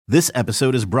This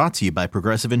episode is brought to you by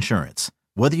Progressive Insurance.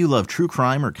 Whether you love true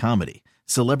crime or comedy,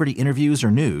 celebrity interviews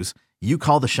or news, you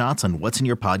call the shots on what's in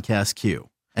your podcast queue.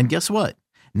 And guess what?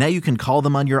 Now you can call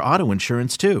them on your auto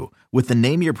insurance too with the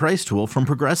Name Your Price tool from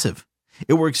Progressive.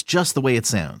 It works just the way it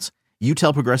sounds. You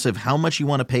tell Progressive how much you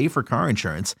want to pay for car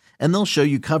insurance, and they'll show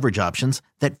you coverage options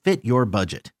that fit your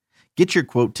budget. Get your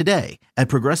quote today at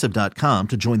Progressive.com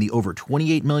to join the over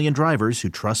 28 million drivers who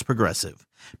trust Progressive.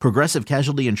 Progressive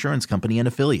Casualty Insurance Company and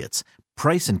Affiliates.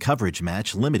 Price and coverage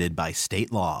match limited by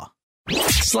state law.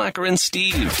 Slacker and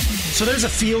Steve. So there's a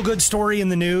feel-good story in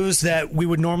the news that we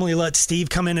would normally let Steve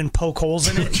come in and poke holes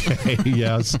in it. Okay,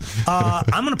 yes.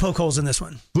 I'm going to poke holes in this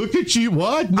one. Look at you.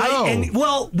 What?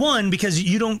 No. One, because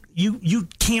you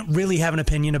can't really have an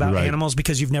opinion about animals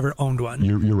because you've never owned one.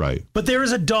 You're right. But there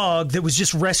is a dog that was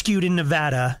just rescued in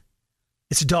Nevada.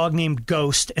 It's a dog named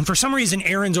Ghost. And for some reason,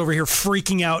 Aaron's over here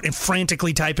freaking out and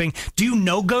frantically typing. Do you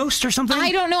know Ghost or something?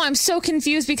 I don't know. I'm so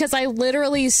confused because I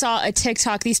literally saw a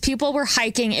TikTok. These people were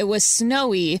hiking. It was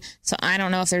snowy. So I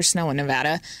don't know if there's snow in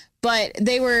Nevada. But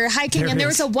they were hiking, and there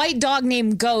was a white dog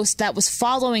named Ghost that was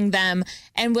following them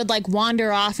and would, like,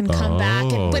 wander off and come back.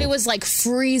 But it was, like,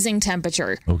 freezing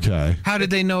temperature. Okay. How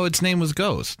did they know its name was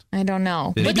Ghost? I don't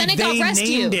know. Maybe but then it got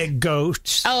rescued. They named it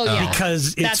Ghost. Oh, yeah.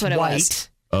 Because it's what white. It was.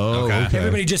 Oh, okay.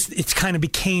 Everybody it kind of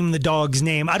became the dog's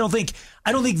name. I don't think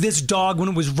this dog, when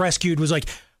it was rescued, was like,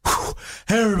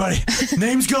 hey, everybody,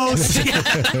 name's Ghost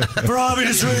for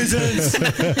obvious reasons.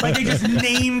 Like, they just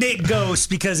named it Ghost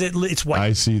because it's white.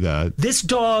 I see that. This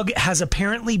dog has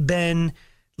apparently been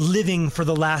living for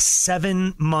the last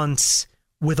 7 months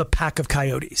with a pack of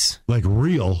coyotes. Like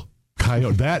real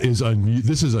coyote. That is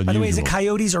this is unusual. By the way, is it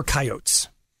coyotes or coyotes?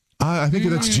 I think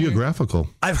that's geographical.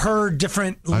 I've heard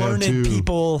different learned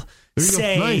people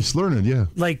say, nice, learned, yeah.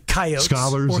 Like coyotes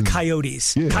Scholars or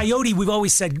coyotes. Yeah. Coyote, we've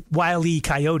always said Wile E.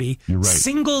 Coyote. You're right.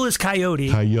 Single is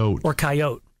coyote. Coyote. Or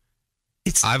coyote.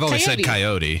 I've always said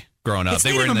coyote growing up. It's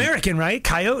Native American, right?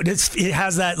 Coyote. It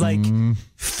has that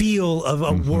feel of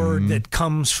a word that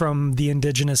comes from the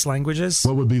indigenous languages.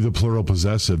 What would be the plural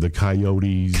possessive? The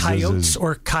coyotes? Coyotes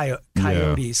or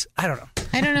coyotes? Yeah. I don't know.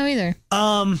 I don't know either.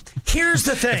 Here's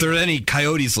the thing. If there are any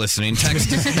coyotes listening,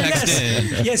 text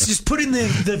in. Yes, just put in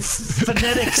the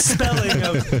phonetic spelling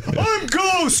of I'm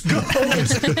Ghost.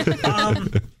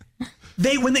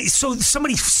 So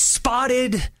somebody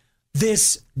spotted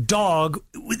this dog.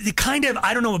 It kind of,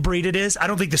 I don't know what breed it is. I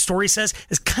don't think the story says.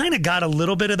 It's kind of got a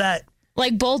little bit of that.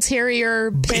 Like bull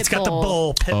terrier, pit It's got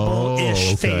the pit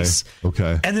bull-ish face.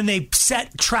 Okay. And then they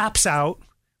set traps out.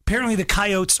 Apparently the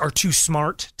coyotes are too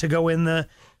smart to go in the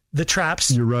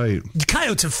traps. You're right. The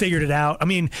coyotes have figured it out. I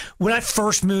mean, when I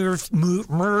first moved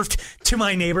to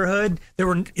my neighborhood,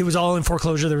 it was all in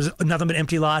foreclosure. There was nothing but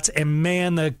empty lots. And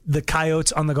man, the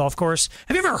coyotes on the golf course.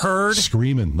 Have you ever heard?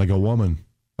 Screaming like a woman.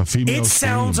 A female. It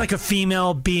sounds like a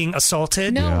female being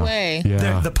assaulted. No way.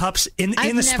 Yeah. The pups in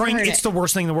the spring, it's the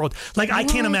worst thing in the world. Like, I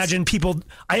can't imagine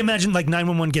I imagine like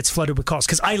 911 gets flooded with calls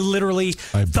because I literally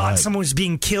thought someone was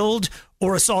being killed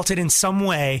or assaulted in some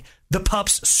way. The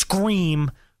pups scream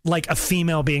like a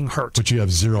female being hurt. But you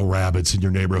have 0 rabbits in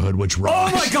your neighborhood, which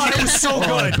rocks. Oh my God, it was so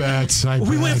good. I bet.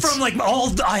 We went from like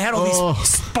I had all these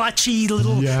spotchy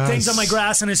little things on my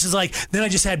grass, and it's just like, then I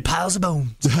just had piles of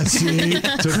bones. See?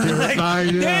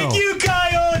 Thank you,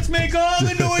 coyotes. Make all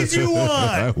the noise you want.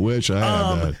 I wish I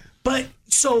had that. But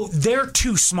so they're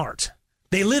too smart.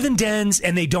 They live in dens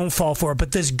and they don't fall for it.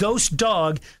 But this ghost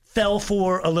dog fell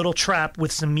for a little trap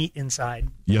with some meat inside.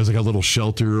 Yeah, it was like a little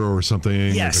shelter or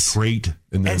something. Yes. Like a crate.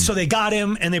 And so they got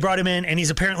him and they brought him in, and he's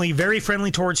apparently very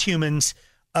friendly towards humans.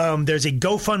 There's a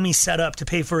GoFundMe set up to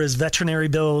pay for his veterinary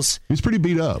bills. He's pretty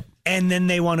beat up. And then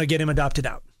they want to get him adopted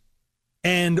out.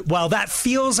 And while that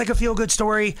feels like a feel-good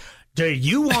story, do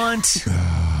you want...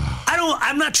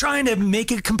 I'm not trying to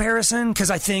make a comparison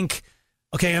because I think,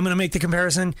 okay, I'm going to make the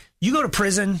comparison. You go to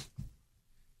prison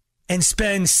and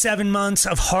spend 7 months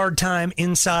of hard time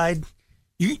inside,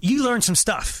 you learn some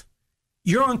stuff.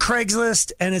 You're on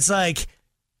Craigslist and it's like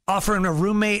offering a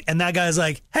roommate, and that guy's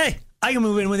like, hey, I can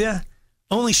move in with you.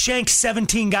 Only shanked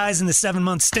 17 guys in the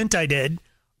 7-month stint I did.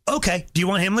 Okay, do you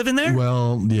want him living there?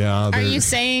 Well, yeah. Are you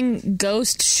saying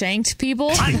Ghost shanked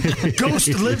people? Ghost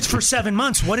lived for 7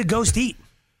 months. What did Ghost eat?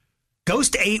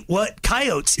 Ghost ate what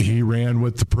coyotes eat. He ran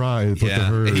with the pride, with the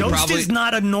herd. Ghost is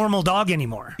not a normal dog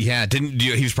anymore. Yeah,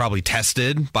 he was probably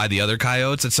tested by the other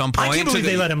coyotes at some point. I can't believe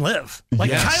they let him live.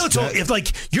 Like, coyotes, if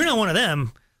like you're not one of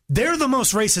them, they're the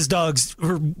most racist dogs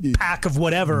or pack of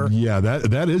whatever. Yeah,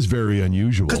 that is very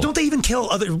unusual. Because don't they even kill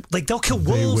other? Like they'll kill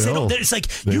wolves. They will. It's like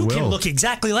you can look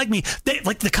exactly like me.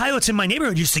 Like the coyotes in my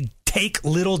neighborhood used to take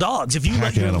little dogs. If you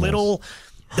let your little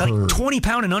like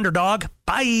 20-pound and under dog,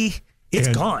 bye. It's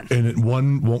gone. And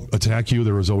one won't attack you.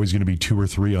 There was always going to be 2 or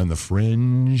 3 on the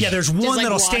fringe. Yeah, there's one like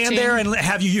that'll watching. stand there and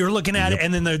have you. You're looking at it,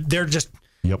 and then they're just.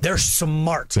 Yep. They're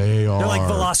smart. They are. They're like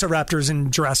velociraptors in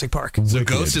Jurassic Park. So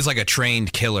Ghost is like a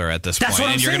trained killer at this That's point, what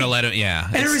I'm and you're saying. going to let him. Yeah,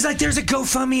 And everybody's like, "There's a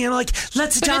GoFundMe," and I'm like,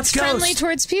 "Let's But adopt it's Ghost." friendly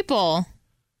towards people.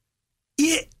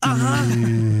 Yeah,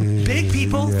 big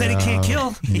people that it can't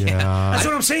kill. Yeah. That's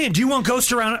what I'm saying. Do you want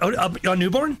Ghost around a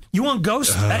newborn? You want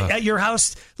Ghost at your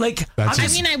house? Like, I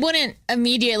mean, I wouldn't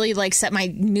immediately like set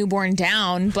my newborn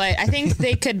down, but I think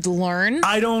they could learn.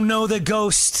 I don't know the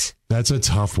Ghost. That's a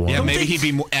tough one. yeah. Maybe he'd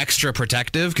be more extra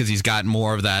protective because he's got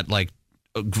more of that like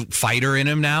fighter in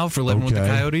him now for living with the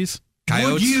coyotes.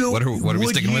 Coyotes. What are we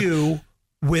sticking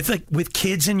with? With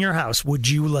kids in your house, would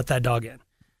you let that dog in?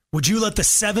 Would you let the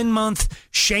 7-month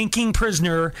shanking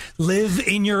prisoner live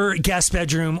in your guest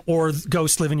bedroom or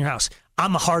Ghost live in your house?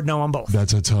 I'm a hard no on both.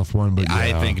 That's a tough one, but yeah.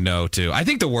 I think no too. I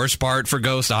think the worst part for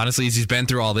Ghost, honestly, is he's been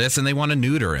through all this and they want to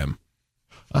neuter him.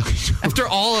 After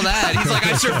all of that, he's like,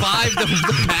 I survived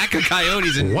the pack of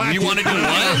coyotes, and you want to do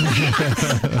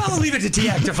what? I'll leave it to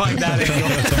TX to find that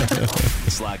angle.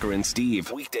 Slacker and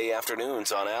Steve, weekday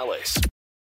afternoons on Alice.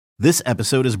 This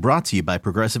episode is brought to you by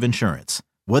Progressive Insurance.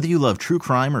 Whether you love true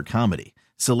crime or comedy,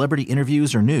 celebrity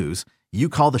interviews or news, you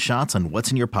call the shots on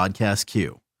what's in your podcast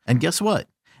queue. And guess what?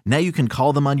 Now you can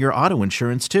call them on your auto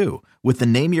insurance too with the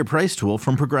Name Your Price tool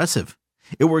from Progressive.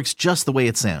 It works just the way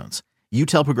it sounds. You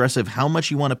tell Progressive how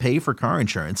much you want to pay for car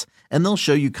insurance, and they'll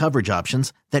show you coverage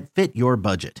options that fit your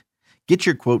budget. Get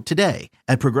your quote today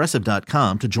at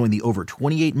Progressive.com to join the over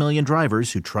 28 million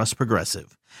drivers who trust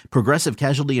Progressive. Progressive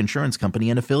Casualty Insurance Company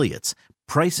and Affiliates.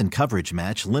 Price and coverage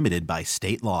match limited by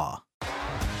state law.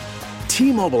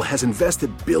 T-Mobile has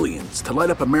invested billions to light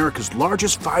up America's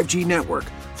largest 5G network,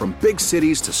 from big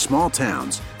cities to small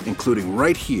towns, including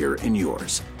right here in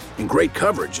yours. And great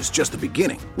coverage is just the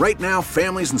beginning. Right now,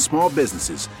 families and small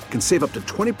businesses can save up to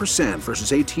 20%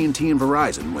 versus AT&T and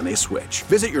Verizon when they switch.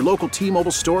 Visit your local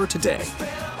T-Mobile store today.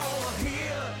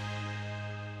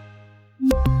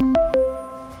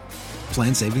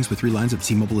 Plan savings with 3 lines of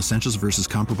T-Mobile Essentials versus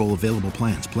comparable available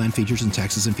plans. Plan features and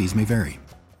taxes and fees may vary.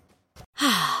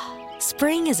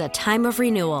 Spring is a time of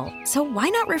renewal, so why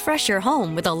not refresh your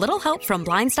home with a little help from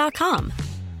Blinds.com?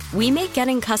 We make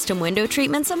getting custom window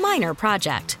treatments a minor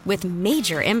project with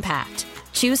major impact.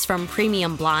 Choose from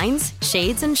premium blinds,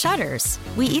 shades, and shutters.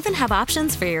 We even have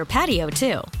options for your patio,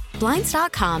 too.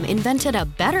 Blinds.com invented a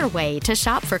better way to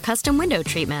shop for custom window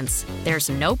treatments. There's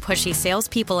no pushy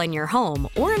salespeople in your home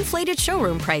or inflated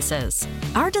showroom prices.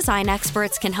 Our design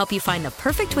experts can help you find the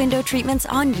perfect window treatments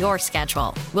on your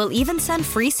schedule. We'll even send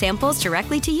free samples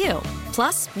directly to you.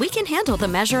 Plus, we can handle the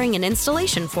measuring and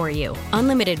installation for you.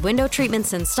 Unlimited window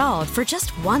treatments installed for just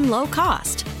one low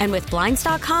cost. And with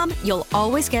Blinds.com, you'll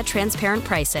always get transparent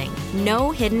pricing.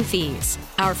 No hidden fees.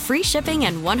 Our free shipping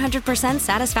and 100%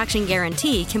 satisfaction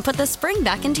guarantee can put the spring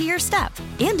back into your step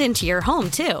and into your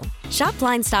home, too. Shop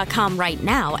Blinds.com right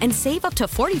now and save up to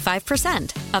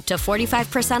 45%. Up to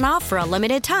 45% off for a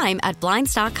limited time at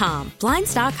Blinds.com.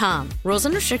 Blinds.com. Rules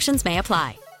and restrictions may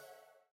apply.